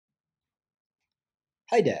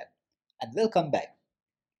Hi there, and welcome back.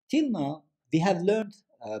 Till now, we have learned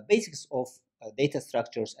basics of data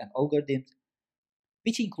structures and algorithms,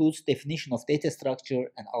 which includes definition of data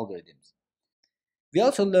structure and algorithms. We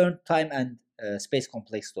also learned time and space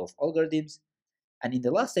complexity of algorithms, and in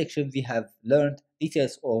the last section, we have learned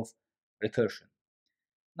details of recursion.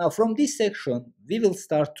 Now, from this section, we will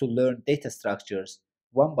start to learn data structures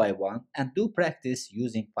one by one and do practice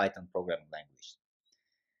using Python programming language.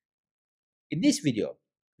 In this video,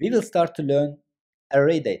 we will start to learn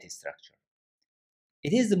array data structure.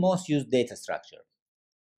 It is the most used data structure.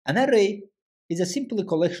 An array is a simple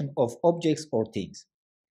collection of objects or things.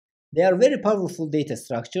 They are very powerful data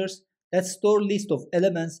structures that store lists of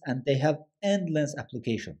elements and they have endless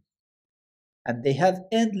applications.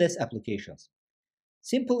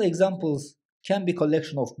 Simple examples can be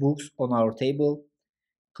collection of books on our table,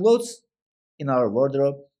 clothes in our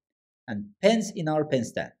wardrobe, and pens in our pen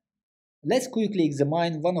stand. Let's quickly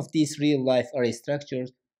examine one of these real-life array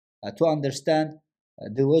structures to understand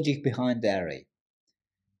the logic behind the array.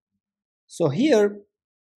 So here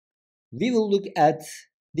we will look at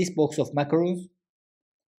this box of macarons.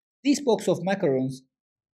 This box of macarons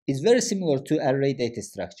is very similar to array data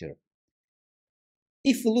structure.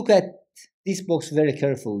 If we look at this box very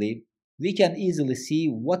carefully, we can easily see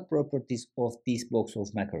what properties of this box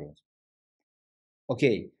of macarons.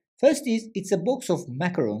 Okay, first is it's a box of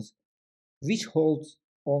macarons which holds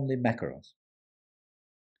only macarons.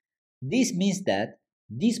 This means that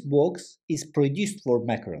this box is produced for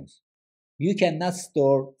macarons. You cannot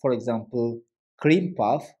store, for example, cream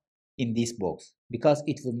puff in this box because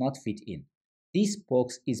it will not fit in. This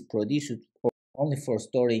box is produced only for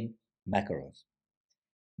storing macarons.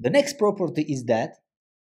 The next property is that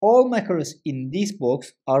all macarons in this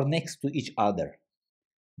box are next to each other.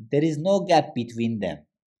 There is no gap between them,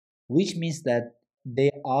 which means that they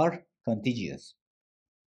are contiguous.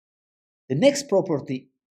 The next property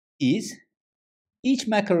is each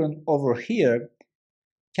macaron over here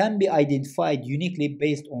can be identified uniquely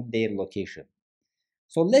based on their location.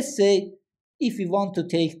 So let's say if we want to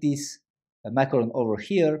take this macaron over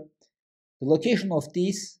here, the location of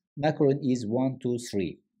this macaron is 1, 2,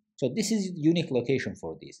 3. So this is unique location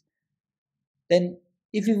for this. Then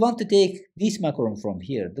if we want to take this macaron from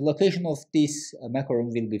here, the location of this macaron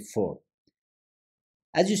will be 4.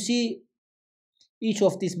 As you see, each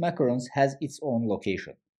of these macarons has its own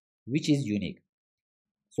location, which is unique.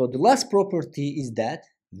 So the last property is that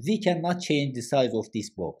we cannot change the size of this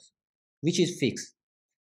box, which is fixed.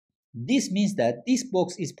 This means that this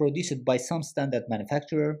box is produced by some standard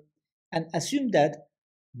manufacturer and assume that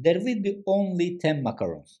there will be only 10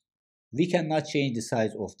 macarons. We cannot change the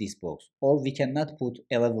size of this box, or we cannot put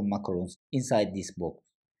 11 macarons inside this box.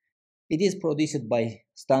 It is produced by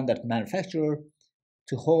standard manufacturer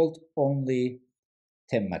to hold only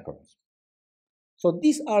 10 macarons. So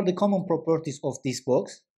these are the common properties of this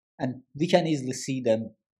box, and we can easily see them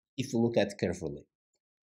if we look at carefully.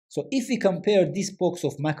 So if we compare this box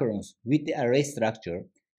of macarons with the array structure,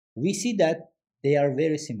 we see that they are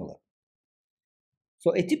very similar.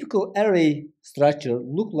 So a typical array structure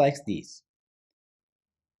looks like this.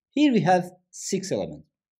 Here we have 6 elements.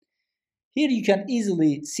 Here you can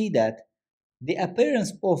easily see that the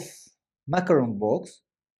appearance of macaron box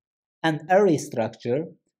and array structure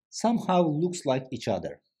somehow looks like each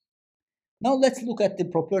other. Now let's look at the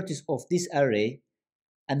properties of this array,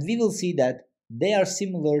 and we will see that they are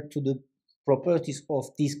similar to the properties of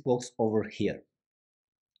this box over here.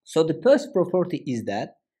 So the first property is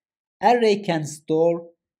that array can store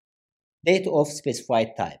data of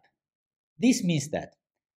specified type. This means that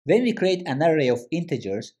when we create an array of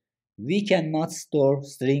integers, we cannot store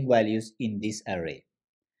string values in this array.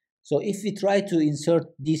 So if we try to insert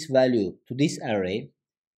this value to this array,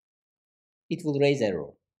 it will raise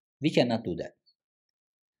error. We cannot do that.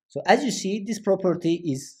 So as you see, this property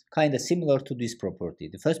is kind of similar to this property,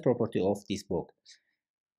 the first property of this box.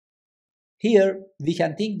 Here, we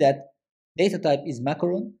can think that data type is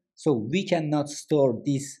macaron, so we cannot store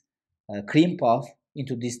this cream puff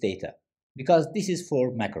into this data because this is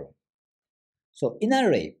for macaron. So in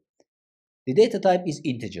array, the data type is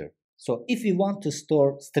integer. So if we want to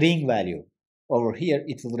store string value over here,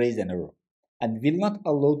 it will raise an error and will not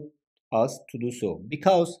allow us to do so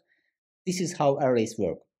because this is how arrays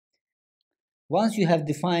work. Once you have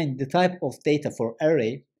defined the type of data for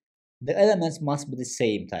array, the elements must be the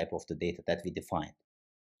same type of the data that we defined.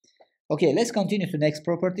 Okay, let's continue to the next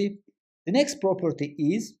property. The next property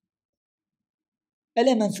is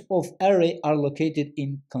elements of array are located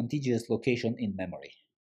in contiguous location in memory.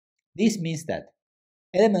 This means that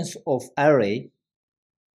elements of array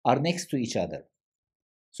are next to each other.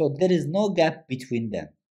 So there is no gap between them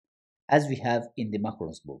as we have in the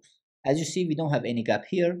macros books. As you see, we don't have any gap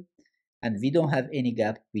here, and we don't have any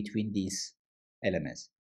gap between these elements.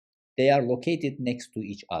 They are located next to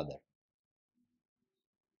each other.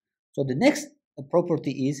 So the next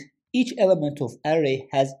property is each element of array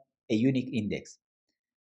has a unique index.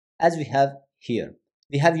 As we have here,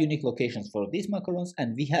 we have unique locations for these macarons,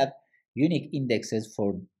 and we have unique indexes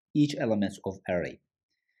for each element of array.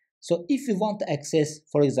 So if we want to access,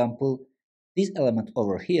 for example, this element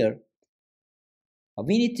over here,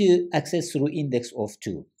 we need to access through index of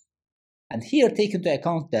 2. And here take into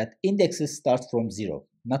account that indexes start from 0,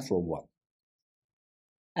 not from 1.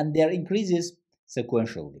 And their increases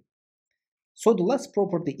sequentially. So the last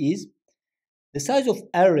property is the size of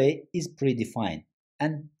array is predefined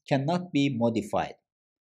and cannot be modified.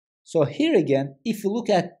 So here again, if you look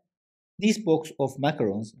at this box of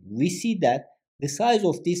macarons, we see that the size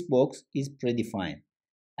of this box is predefined.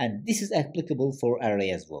 And this is applicable for array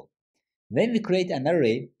as well. When we create an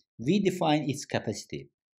array, we define its capacity.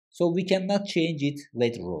 So we cannot change it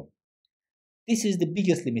later on. This is the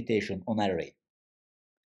biggest limitation on array.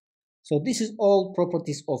 So this is all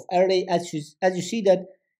properties of array. As you see that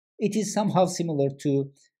it is somehow similar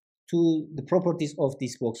to the properties of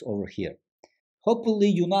this box over here. Hopefully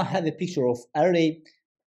you now have a picture of array,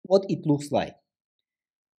 what it looks like.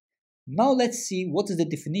 Now let's see what is the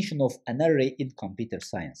definition of an array in computer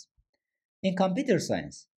science. In computer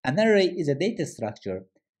science, an array is a data structure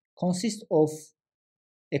consists of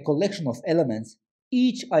a collection of elements,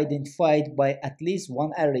 each identified by at least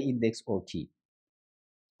one array index or key.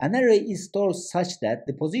 An array is stored such that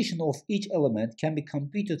the position of each element can be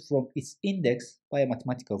computed from its index by a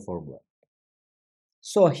mathematical formula.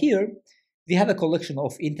 So here we have a collection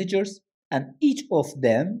of integers, and each of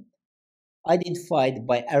them identified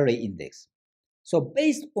by array index. So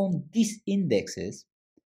based on these indexes,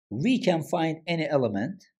 we can find any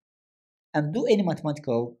element and do any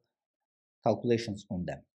mathematical calculations on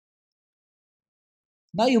them.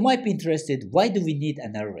 Now you might be interested, why do we need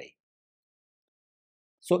an array?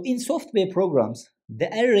 So in software programs, the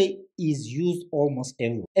array is used almost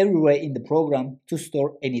everywhere in the program to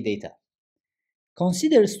store any data.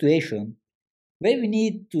 Consider a situation where we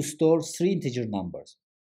need to store 3 integer numbers.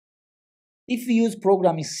 If we use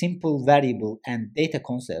programming simple variable and data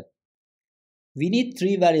concept, we need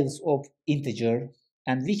 3 variables of integer,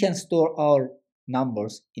 and we can store our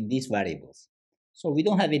numbers in these variables. So we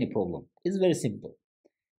don't have any problem. It's very simple.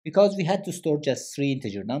 Because we had to store just 3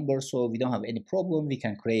 integer numbers, so we don't have any problem. We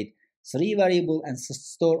can create 3 variables and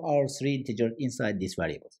store our 3 integers inside these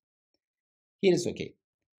variables. Here is okay.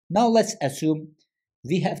 Now let's assume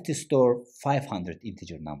we have to store 500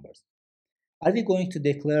 integer numbers. Are we going to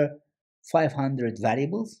declare 500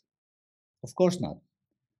 variables? Of course not.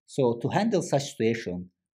 So to handle such situation,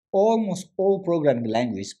 almost all programming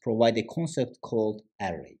languages provide a concept called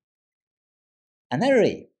array. An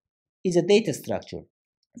array is a data structure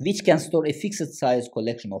which can store a fixed size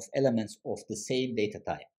collection of elements of the same data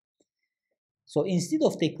type. So instead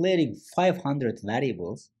of declaring 500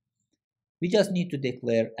 variables, we just need to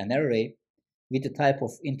declare an array with the type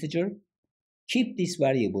of integer, keep these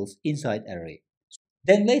variables inside array.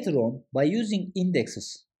 Then later on, by using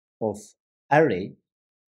indexes of array,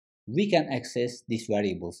 we can access these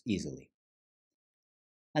variables easily.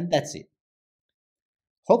 And that's it.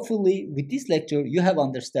 Hopefully, with this lecture, you have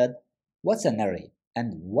understood what's an array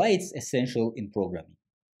and why it's essential in programming.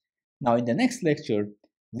 Now, in the next lecture,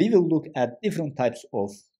 we will look at different types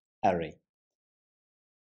of array.